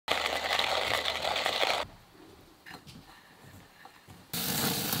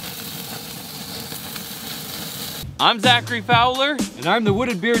I'm Zachary Fowler. And I'm the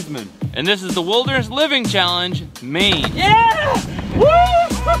Wooded Beardsman. And this is the Wilderness Living Challenge, Maine. Yeah! Woo!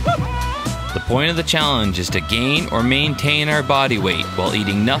 The point of the challenge is to gain or maintain our body weight while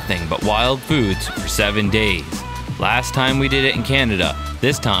eating nothing but wild foods for 7 days. Last time we did it in Canada.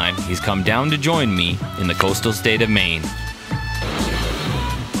 This time, he's come down to join me in the coastal state of Maine.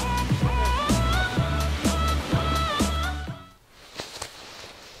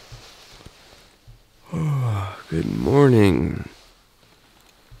 Good morning.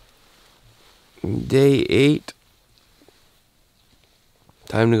 Day 8.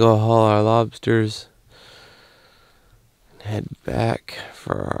 Time to go haul our lobsters and head back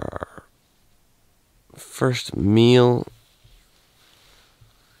for our first meal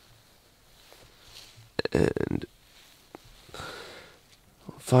and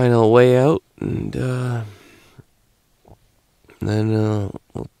final way out, and then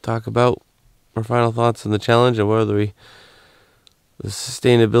we'll talk about our final thoughts on the challenge and whether the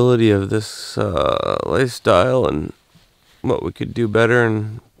sustainability of this lifestyle and what we could do better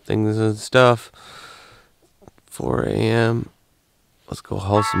and things and stuff. 4 a.m. Let's go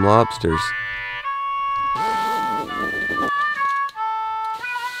haul some lobsters.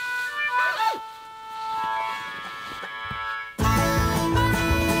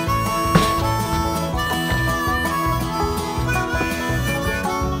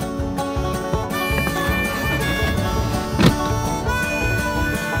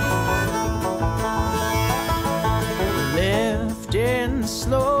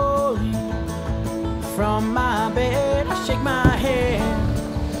 Slowly from my bed, I shake my head.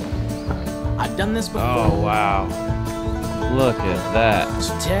 I've done this before. Oh, wow. Look at that.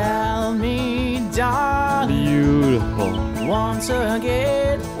 So tell me, darling, Beautiful. once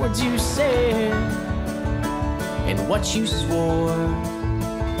again, what you said and what you swore.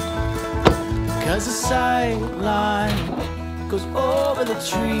 'Cause the sight line goes over the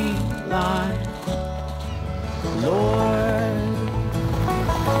tree line. Lord,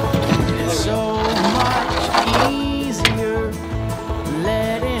 so much easier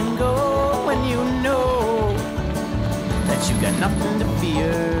letting go when you know that you got nothing to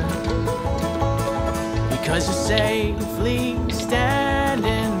fear, because you're safely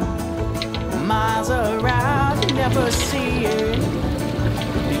standing miles around. You never see it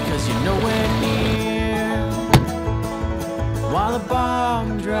because you're nowhere near, while the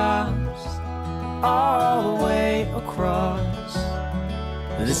bomb drops all the way across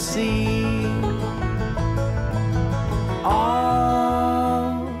the sea.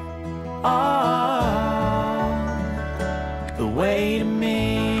 All the way to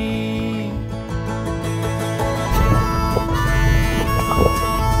me.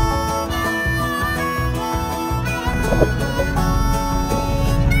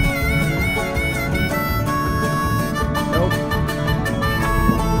 Nope.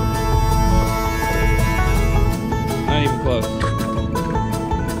 Not even close.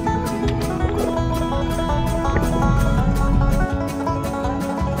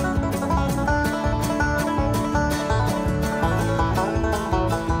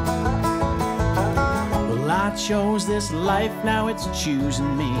 I chose this life, now it's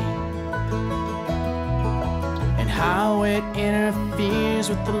choosing me, and how it interferes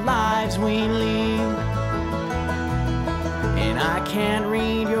with the lives we lead. And I can't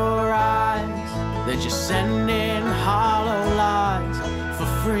read your eyes, they're just sending hollow lies for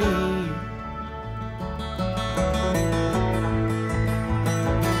free.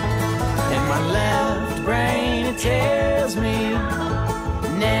 And my left brain, it tells me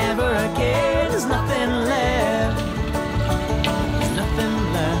never again. There's nothing left. There's nothing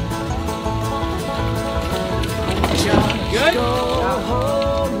left. Just Good. go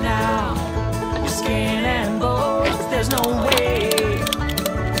home now. Your skin and bones. There's no way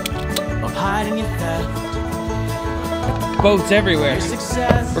of hiding your theft. Boats everywhere. Your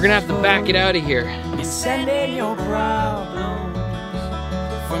success. We're gonna have to back it out of here. It's sending your problems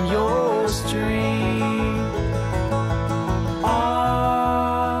from your stream.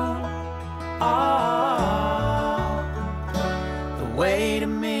 The way to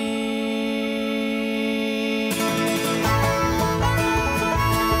me.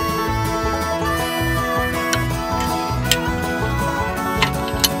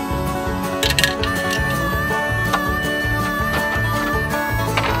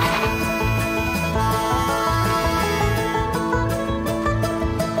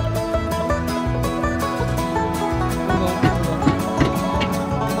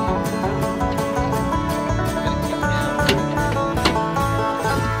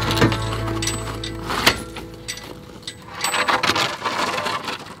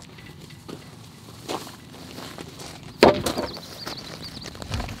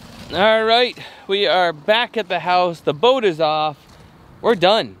 All right, we are back at the house. The boat is off. We're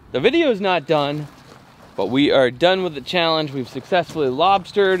done. The video is not done, but we are done with the challenge. We've successfully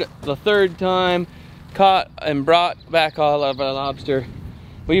lobstered the 3rd time, caught and brought back all of our lobster.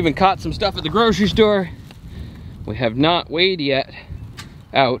 We even caught some stuff at the grocery store. We have not weighed yet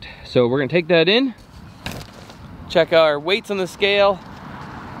out, so we're gonna take that in, check our weights on the scale,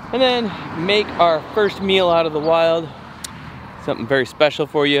 and then make our first meal out of the wild. Something very special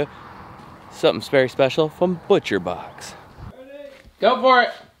for you. Something very special from Butcher Box. Go for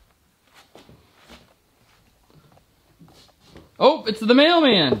it. Oh, it's the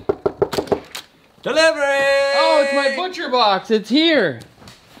mailman. Delivery! Oh, it's my Butcher Box. It's here.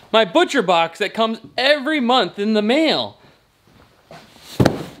 My Butcher Box that comes every month in the mail.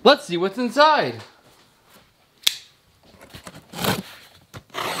 Let's see what's inside.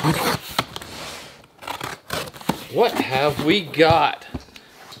 What have we got?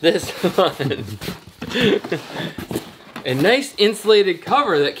 This one. A nice insulated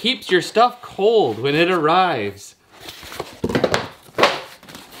cover that keeps your stuff cold when it arrives.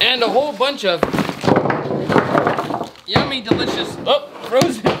 And a whole bunch of yummy, delicious, oh,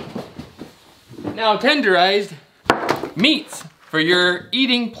 frozen, now tenderized meats for your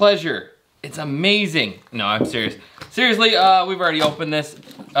eating pleasure. It's amazing. No, I'm serious. Seriously, we've already opened this.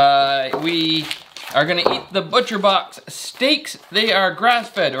 We are gonna eat the Butcher Box steaks. They are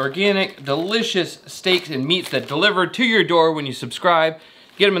grass-fed, organic, delicious steaks and meats that deliver to your door when you subscribe.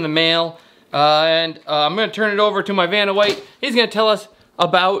 Get them in the mail. I'm gonna turn it over to my Vanna White. He's gonna tell us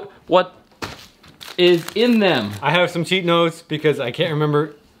about what is in them. I have some cheat notes because I can't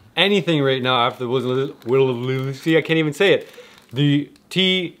remember anything right now after the see, I can't even say it. The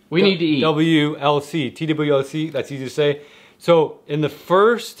We need to eat. TWLC, that's easy to say. So in the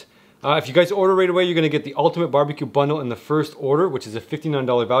first, if you guys order right away, you're gonna get the Ultimate Barbecue Bundle in the first order, which is a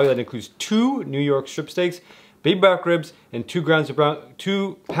 $59 value. That includes 2 New York strip steaks, baby back ribs, and 2 pounds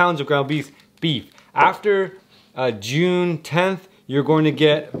of ground beef. After June 10th, you're going to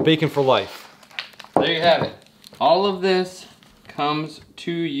get bacon for life. There you have it. All of this comes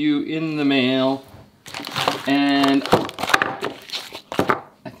to you in the mail, and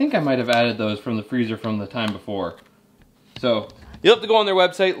I think I might have added those from the freezer from the time before. So you'll have to go on their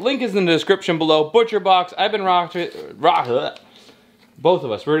website. Link is in the description below. Butcher Box. I've been both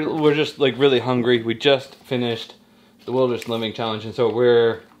of us. We're just like really hungry. We just finished the Wilderness Living Challenge, and so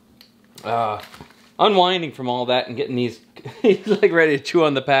we're unwinding from all that and getting these. He's like ready to chew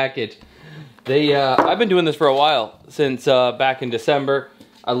on the package. I've been doing this for a while, since back in December.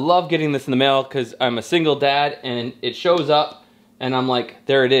 I love getting this in the mail because I'm a single dad and it shows up and I'm like,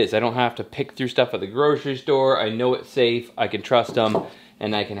 there it is. I don't have to pick through stuff at the grocery store. I know it's safe, I can trust them,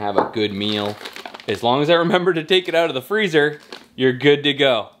 and I can have a good meal. As long as I remember to take it out of the freezer, you're good to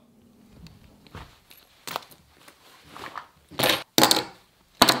go.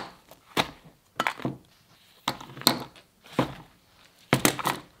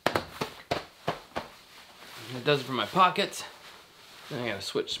 It does it for my pockets. Then I gotta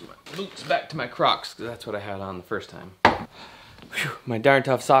switch my boots back to my Crocs because that's what I had on the first time. Whew, my darn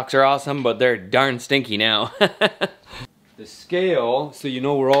tough socks are awesome, but they're darn stinky now. The scale, so you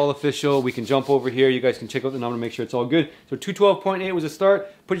know we're all official. We can jump over here. You guys can check out the number to make sure it's all good. So 212.8 was a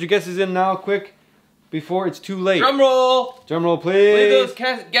start. Put your guesses in now, quick, before it's too late. Drum roll! Drum roll, please. Leave those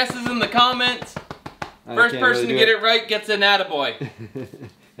guesses in the comments. First person to get it right gets an attaboy.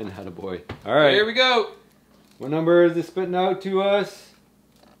 An attaboy. All right. Here we go. What number is it spitting out to us?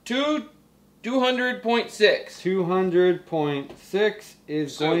 200.6. 200.6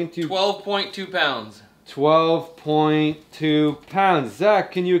 is So going to 12.2 pounds. 12.2 pounds.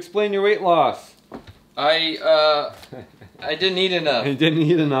 Zach, can you explain your weight loss? I didn't eat enough. You didn't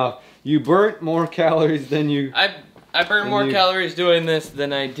eat enough. You burnt more calories than you... I burned more calories doing this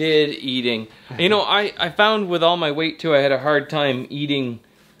than I did eating. You know, I found with all my weight too, I had a hard time eating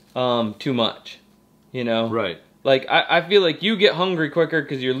too much. You know? Right. Like, I feel like you get hungry quicker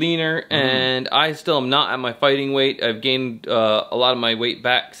because you're leaner, and I still am not at my fighting weight. I've gained a lot of my weight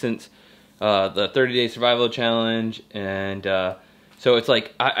back since the 30-day survival challenge, and so it's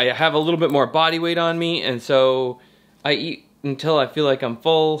like I have a little bit more body weight on me, and so I eat until I feel like I'm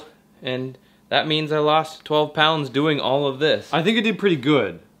full, and that means I lost 12 pounds doing all of this. I think it did pretty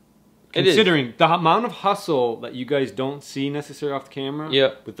good. Considering the amount of hustle that you guys don't see necessarily off the camera,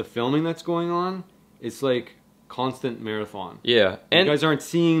 with the filming that's going on, it's like constant marathon. Yeah. And you guys aren't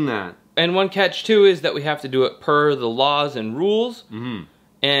seeing that. And one catch too is that we have to do it per the laws and rules.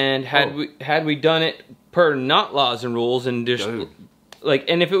 And had we done it per not laws and rules and just like,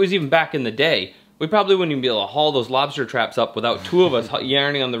 and if it was even back in the day, We probably wouldn't even be able to haul those lobster traps up without 2 of us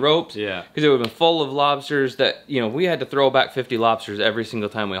yarning on the ropes. Yeah. Because it would have been full of lobsters that, you know, we had to throw back 50 lobsters every single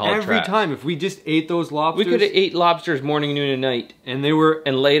time we hauled Every traps. time, if we just ate those lobsters. We could have ate lobsters morning, noon, and night. And they were.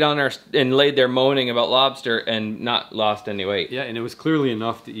 And laid there moaning about lobster and not lost any weight. Yeah, and it was clearly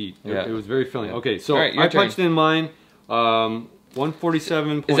enough to eat. Yeah. It was very filling. Okay, so All right, your I turn. punched in mine.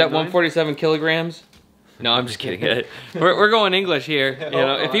 147. Is that 147 kilograms? No, I'm just kidding. We're going English here. You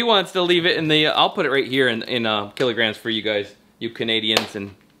know, if he wants to leave it in the, I'll put it right here in kilograms for you guys, you Canadians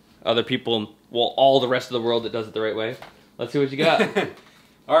and other people, well, all the rest of the world that does it the right way. Let's see what you got.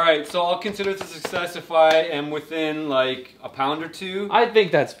 All right, so I'll consider this a success if I am within like a pound or 2. I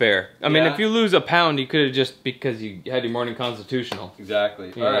think that's fair. I mean, Yeah. if you lose a pound, you could have just because you had your morning constitutional.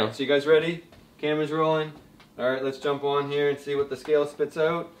 Exactly. You All know. right, so you guys ready? Camera's rolling. All right, let's jump on here and see what the scale spits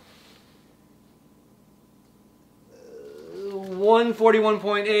out.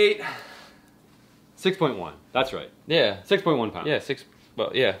 141.8. 6.1. That's right. Yeah. 6.1 pounds. Yeah.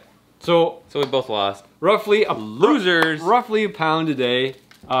 Well, yeah. So So we both lost. roughly Losers. roughly a pound a day,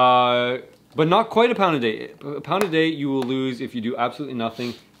 but not quite a pound a day. A pound a day you will lose if you do absolutely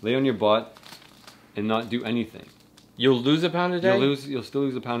nothing, lay on your butt, and not do anything. You'll lose a pound a day? You'll still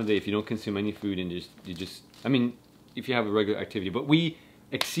lose a pound a day if you don't consume any food and you just. I mean, if you have a regular activity, but we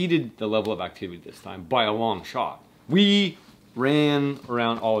exceeded the level of activity this time by a long shot. We ran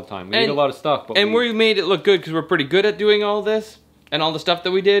around all the time. We ate a lot of stuff, but we made it look good because we're pretty good at doing all this and all the stuff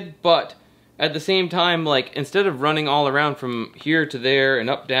that we did, but at the same time, like, instead of running all around from here to there and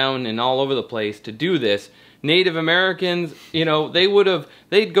up, down, and all over the place to do this, Native Americans, you know,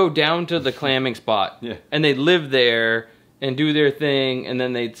 they'd go down to the clamming spot, Yeah. and they'd live there and do their thing, and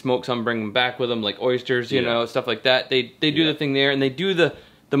then they'd smoke some, bring them back with them, like oysters, you know, stuff like that. They do the thing there, and they do the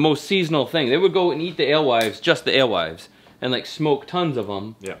most seasonal thing. They would go and eat the alewives, just the alewives, and like smoke tons of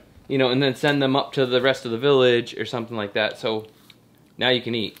them, Yeah. you know, and then send them up to the rest of the village or something like that. So now you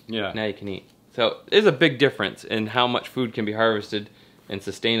can eat. Yeah. Now you can eat. So there's a big difference in how much food can be harvested and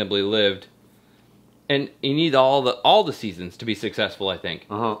sustainably lived. And you need all the seasons to be successful, I think.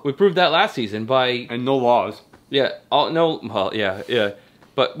 We proved that last season by And no laws.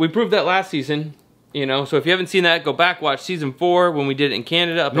 But we proved that last season, you know. So if you haven't seen that, go back, watch season 4 when we did it in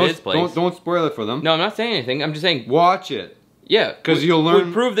Canada up at his place. Don't spoil it for them. No, I'm not saying anything. I'm just saying Watch it. yeah, 'Cause you'll learn-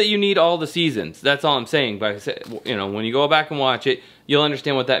 We prove that you need all the seasons. That's all I'm saying. You know, when you go back and watch it, you'll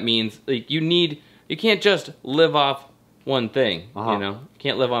understand what that means. Like you can't just live off one thing. You know, you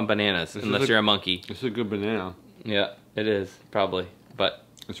can't live on bananas unless you're a monkey. It's a good banana. Yeah, it is probably, but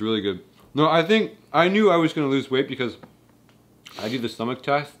It's really good. No, I think I knew I was going to lose weight because I do the stomach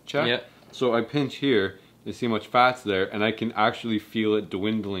test check. Yeah. So I pinch here to see how much fat's there, and I can actually feel it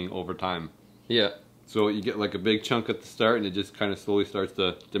dwindling over time. yeah, So you get like a big chunk at the start, and it just kind of slowly starts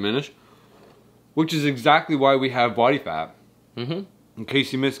to diminish. Which is exactly why we have body fat. mhm, In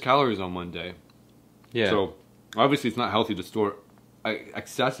case you miss calories on one day. yeah. So obviously it's not healthy to store an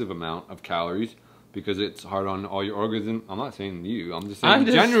excessive amount of calories because it's hard on all your organs. And I'm not saying you. I'm just saying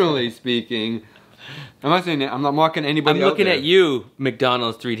generally speaking. I'm not saying that. I'm not mocking anybody. I'm looking out there. at you,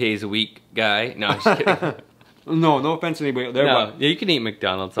 McDonald's 3 days a week guy. No, I'm just kidding. No offense to anybody out there. No, But yeah, you can eat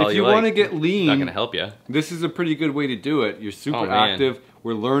McDonald's all if you you like. want to get It's lean, not gonna help you. this is a pretty good way to do it. You're super Oh, man. active.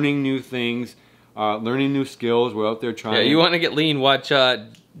 We're learning new things, learning new skills. We're out there trying. Yeah, you want to get lean? Watch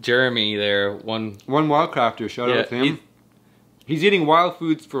Jeremy there. One Wildcrafter. Shout out to him. He's eating wild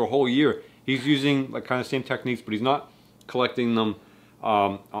foods for a whole year. He's using like kind of same techniques, but he's not collecting them.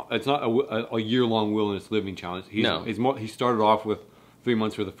 It's not a year-long wilderness living challenge. He started off with 3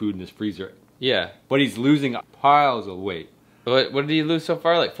 months worth of food in his freezer, Yeah. but he's losing piles of weight. What did he lose so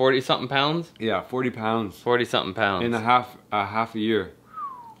far? Like 40-something pounds? Yeah, 40 pounds 40-something pounds. in a half a year.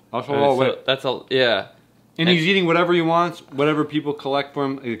 That's a lot of weight. That's a yeah. And he's eating whatever he wants, whatever people collect for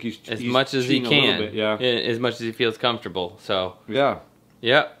him. Like he's As much as he cheating a little can. bit, yeah. As much as he feels comfortable. So Yeah.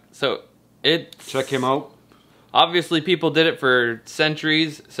 yeah. So it's Check him out. Obviously, people did it for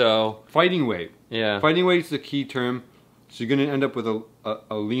centuries. So Fighting weight. yeah. Fighting weight is the key term. So you're going to end up with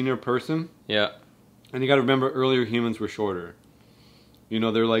a leaner person. Yeah. And you got to remember, earlier humans were shorter. You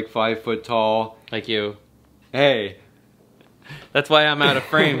know, they're like 5 foot tall. Like you. Hey. That's why I'm out of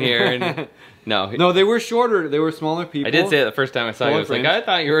frame here. And No, they were shorter. They were smaller people. I did say it the first time I saw you. I was like, I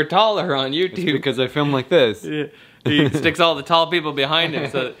thought you were taller on YouTube. It's because I film like this. Yeah. He sticks all the tall people behind him.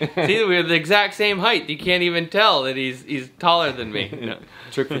 So see, we're the exact same height. You can't even tell that he's taller than me. No.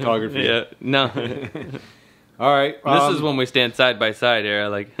 Trick photography. Yeah. No. All right. This is when we stand side by side here.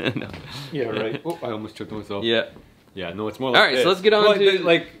 Like, no. Yeah, right. Oh, I almost tripped myself. Yeah. Yeah, no, it's more like All right, this. so let's get on More like to- this,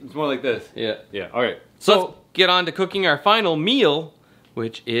 like, it's more like this. Yeah. Yeah, all right. So let's get on to cooking our final meal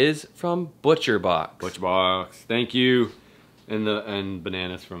which is from Butcher Box. Butcher Box, thank you. And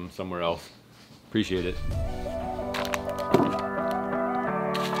bananas from somewhere else. Appreciate it.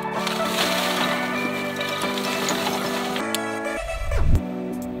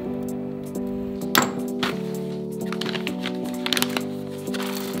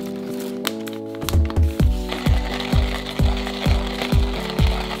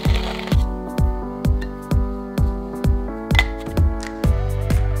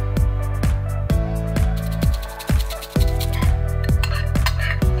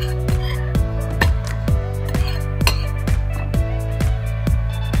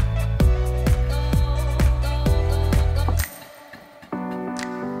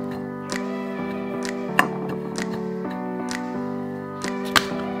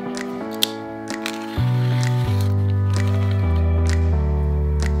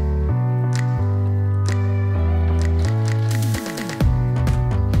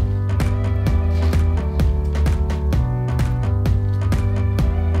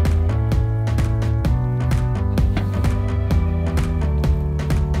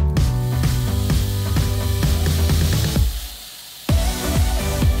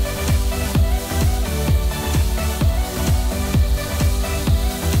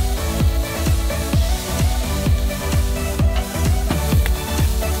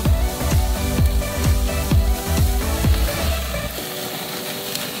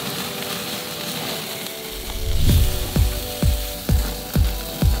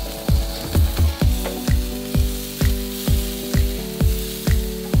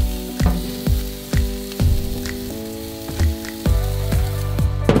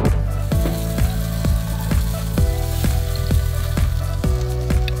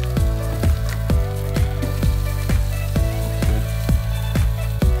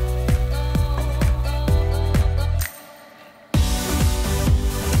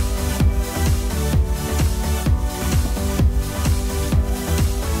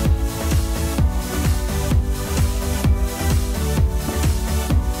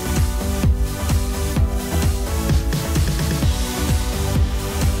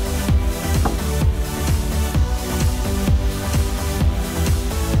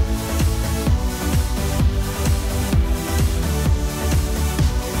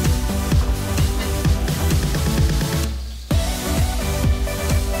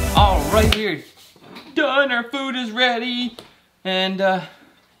 Right here, done. Our food is ready, and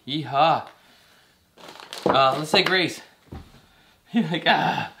yeehaw. Let's say grace. You're like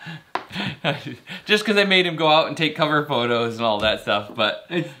just because I made him go out and take cover photos and all that stuff, but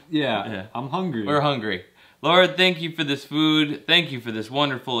yeah, I'm hungry. We're hungry. Lord, thank you for this food. Thank you for this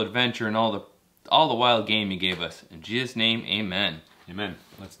wonderful adventure and all the wild game you gave us. In Jesus' name, amen. Amen.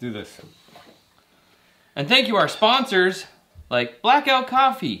 Let's do this. And thank you our sponsors like Blackout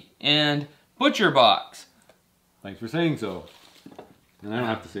Coffee and Butcher Box. Thanks for saying so. And I don't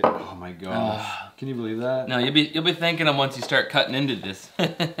have to say, oh my gosh. Can you believe that? No, you'll be thanking them once you start cutting into this.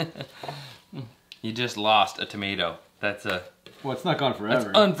 You just lost a tomato. That's a... Well, it's not gone forever.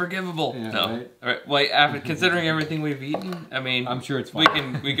 That's unforgivable. Yeah, no. right? All right. Well, after considering everything we've eaten, I mean... I'm sure it's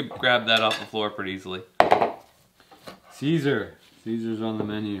fine. We could grab that off the floor pretty easily. Caesar. Caesar's on the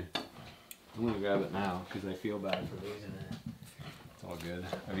menu. I'm gonna grab it now because I feel bad for losing it. It's all good.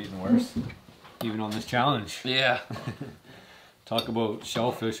 I've eaten worse. Even on this challenge. Yeah. Talk about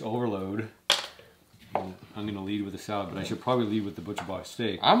shellfish overload. I'm gonna lead with a salad, but I should probably lead with the Butcher Box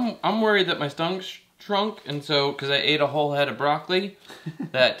steak. I'm worried that my stomach's shrunk, and so because I ate a whole head of broccoli,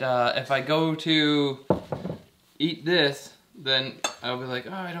 that if I go to eat this, then I'll be like,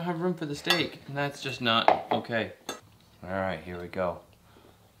 oh, I don't have room for the steak, and that's just not okay. All right, here we go.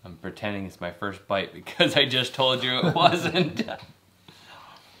 I'm pretending it's my first bite because I just told you it wasn't.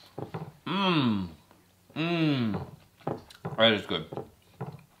 That is good.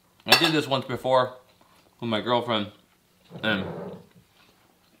 I did this once before with my girlfriend, and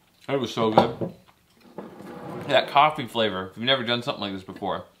it was so good. That coffee flavor, if you've never done something like this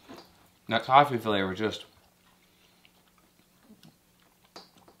before, that coffee flavor just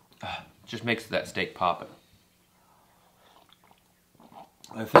makes that steak pop it.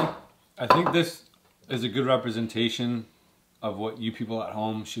 I think this is a good representation of what you people at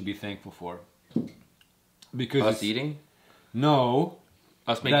home should be thankful for. Because us eating? No.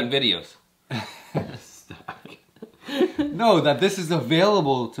 Us making videos. No, that this is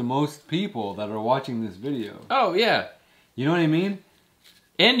available to most people that are watching this video. Oh, yeah. You know what I mean?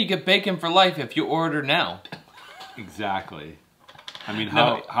 And you get bacon for life if you order now. Exactly. I mean,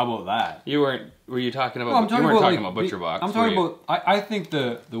 how about that? Were you talking about, you weren't talking about Butcher Box. I'm talking about, I think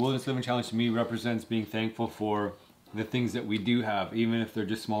the Wilderness Living Challenge to me represents being thankful for the things that we do have, even if they're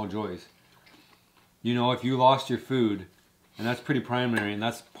just small joys. You know, if you lost your food, and that's pretty primary, and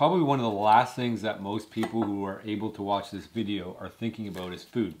that's probably one of the last things that most people who are able to watch this video are thinking about is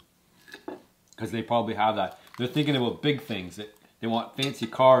food. Because they probably have that. They're thinking about big things. That they want fancy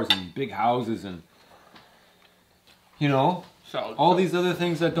cars and big houses and, you know, all these other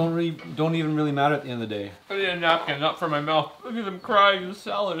things that don't even really matter at the end of the day. I need a napkin, not for my mouth. Look at them crying. The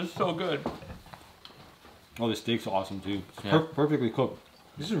salad is so good. Oh, the steak's awesome too. It's Yeah. perfectly cooked.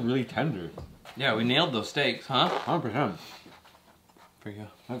 This is really tender. Yeah, we nailed those steaks, huh? 100%. For you.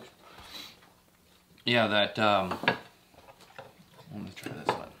 Thanks. Yeah, that, let me try this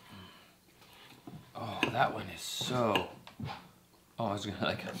one. Oh, that one is so, oh, I was gonna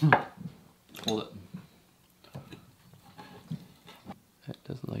like, hold it. It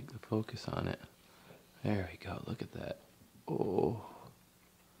doesn't like the focus on it. There we go, look at that. Oh,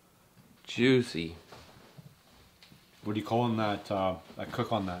 juicy. What do you call that? That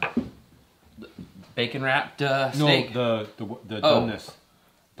cook on that? Bacon wrapped steak. No, the doneness.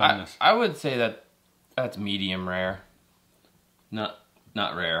 Doneness. I would say that that's medium rare. Not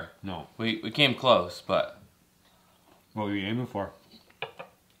rare. No. We came close, but What were you aiming for?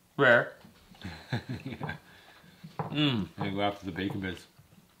 rare. Yeah. And go after the bacon bits.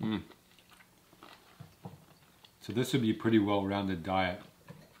 So this would be a pretty well-rounded diet.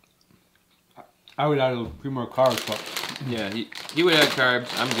 I would add a few more carbs, but Yeah, he would add carbs.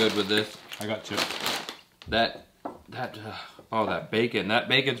 I'm good with this. I got chips. Oh, that bacon. That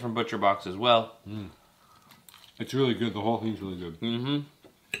bacon's from Butcher Box as well. It's really good. The whole thing's really good. Mm-hmm.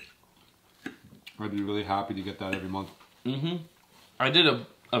 I'd be really happy to get that every month. Mm-hmm. I did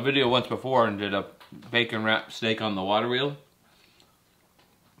a video once before and did a bacon wrapped steak on the water wheel.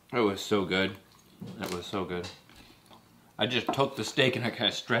 It was so good. It was so good. I just took the steak and I kind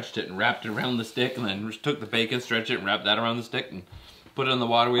of stretched it and wrapped it around the stick, and then just took the bacon, stretched it and wrapped that around the stick and put it on the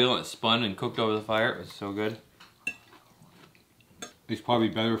water wheel, and it spun and cooked over the fire. It was so good. It's probably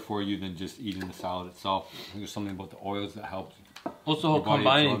better for you than just eating the salad itself. I think there's something about the oils that helps. Also, whole Your body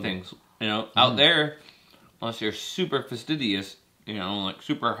combining absorbs it. things. You know, out there, unless you're super fastidious, you know, like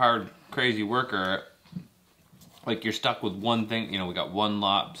super hard, crazy worker, like you're stuck with one thing. You know, we got one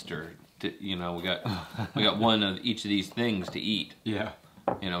lobster. You know, we got one of each of these things to eat. Yeah.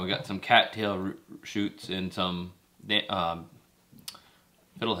 You know, we got some cattail shoots and some fiddleheads.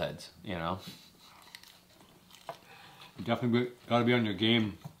 You know, You definitely got to be on your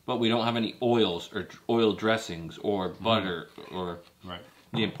game. but we don't have any oils or oil dressings or butter or Right.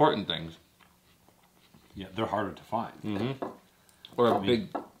 the important things. Yeah, they're harder to find. Or a big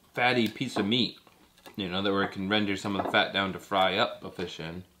fatty piece of meat. You know, that where it can render some of the fat down to fry up a fish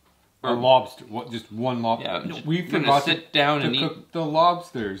in. Or lobster. What? Just one lobster. Yeah, We we're gonna forgot sit down to and eat. cook the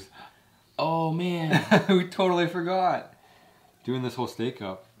lobsters. Oh man. We totally forgot. Doing this whole steak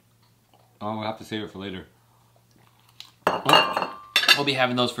up. Oh, we'll have to save it for later. We'll be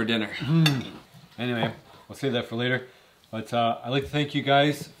having those for dinner. Anyway, we'll save that for later. But I'd like to thank you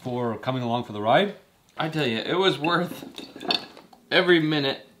guys for coming along for the ride. I tell you, it was worth every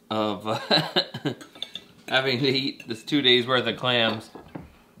minute of having to eat this 2 days worth of clams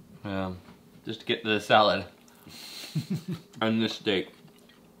just to get to the salad and this steak.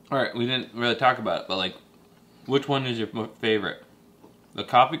 Alright, we didn't really talk about it, but like, which one is your favorite? The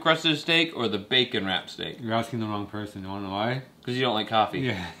coffee crusted steak or the bacon wrapped steak? You're asking the wrong person. You want to know why? Because you don't like coffee.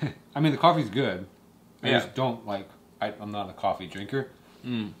 Yeah. I mean, the coffee's good. I Yeah. just don't like... I'm not a coffee drinker.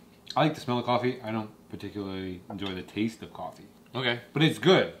 I like the smell of coffee. I don't particularly enjoy the taste of coffee. Okay. But it's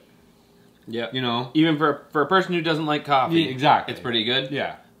good. Yeah. You know? Even for a person who doesn't like coffee, Yeah, exactly. it's pretty good.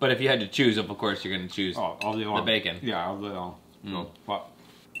 Yeah. But if you had to choose, of course, you're going to choose All day long. the bacon. Yeah, all day long. So, but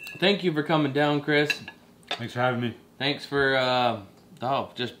Thank you for coming down, Chris. thanks for having me. Thanks for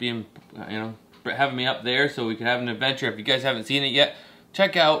just being, you know, having me up there so we could have an adventure. If you guys haven't seen it yet,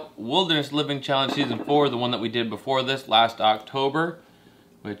 check out Wilderness Living Challenge Season 4, the one that we did before this last October,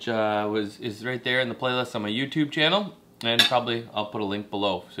 which is right there in the playlist on my YouTube channel. And probably I'll put a link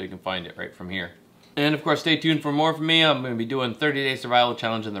below so you can find it right from here. And of course, stay tuned for more from me. I'm going to be doing 30-day survival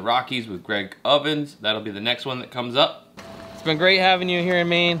challenge in the Rockies with Greg Ovens. That'll be the next one that comes up. It's been great having you here in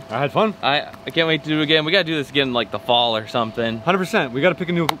Maine. I had fun. I can't wait to do it again. We got to do this again in like the fall or something. 100%. We got to pick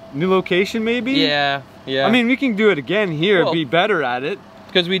a new location, maybe? Yeah. I mean, we can do it again here, Well, be better at it.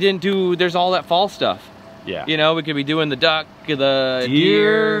 because we didn't do, there's all that fall stuff. Yeah. You know, we could be doing the duck, the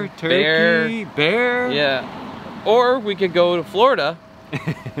Deer, bear. turkey, bear. Yeah. Or we could go to Florida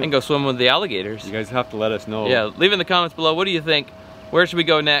and go swim with the alligators. You guys have to let us know. Yeah, leave in the comments below, what do you think? Where should we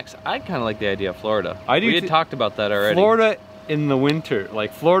go next? I kind of like the idea of Florida. I do We had too. talked about that already. Florida in the winter.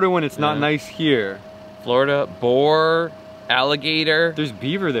 Like Florida when it's not Yeah. nice here. Florida, boar, alligator. There's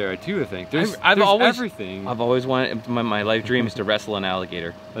beaver there too, I think. There's everything. I've always wanted, my life dream is to wrestle an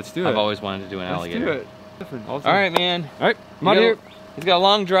alligator. Let's do it. I've always wanted to do an alligator. Let's do it. Awesome. All right, man. All right, I'm out of here. He's got a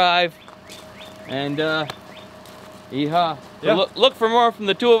long drive. And, yeehaw. So Yeah. look for more from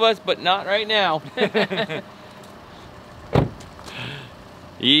the two of us, but not right now.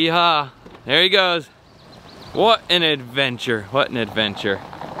 Yeehaw. There he goes. What an adventure. What an adventure.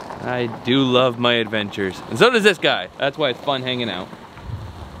 I do love my adventures. And so does this guy. That's why it's fun hanging out.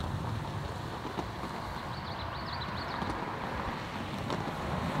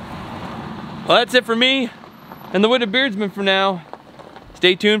 Well, that's it for me and the Wooded Beardsman for now.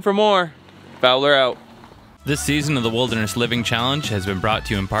 Stay tuned for more. Fowler out. This season of the Wilderness Living Challenge has been brought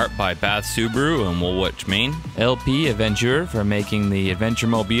to you in part by Bath Subaru in Woolwich, Maine, LP Adventure for making the Adventure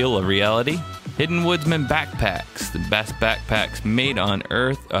Mobile a reality, Hidden Woodsman Backpacks, the best backpacks made on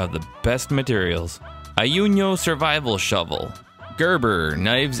earth of the best materials, Ayuno Survival Shovel, Gerber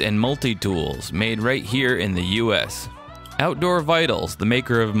Knives and Multi-Tools made right here in the US, Outdoor Vitals, the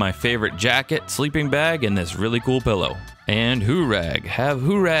maker of my favorite jacket, sleeping bag, and this really cool pillow. And Hoorag. Have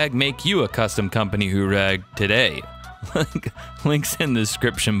Hoorag make you a custom company Hoorag today. Links in the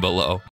description below.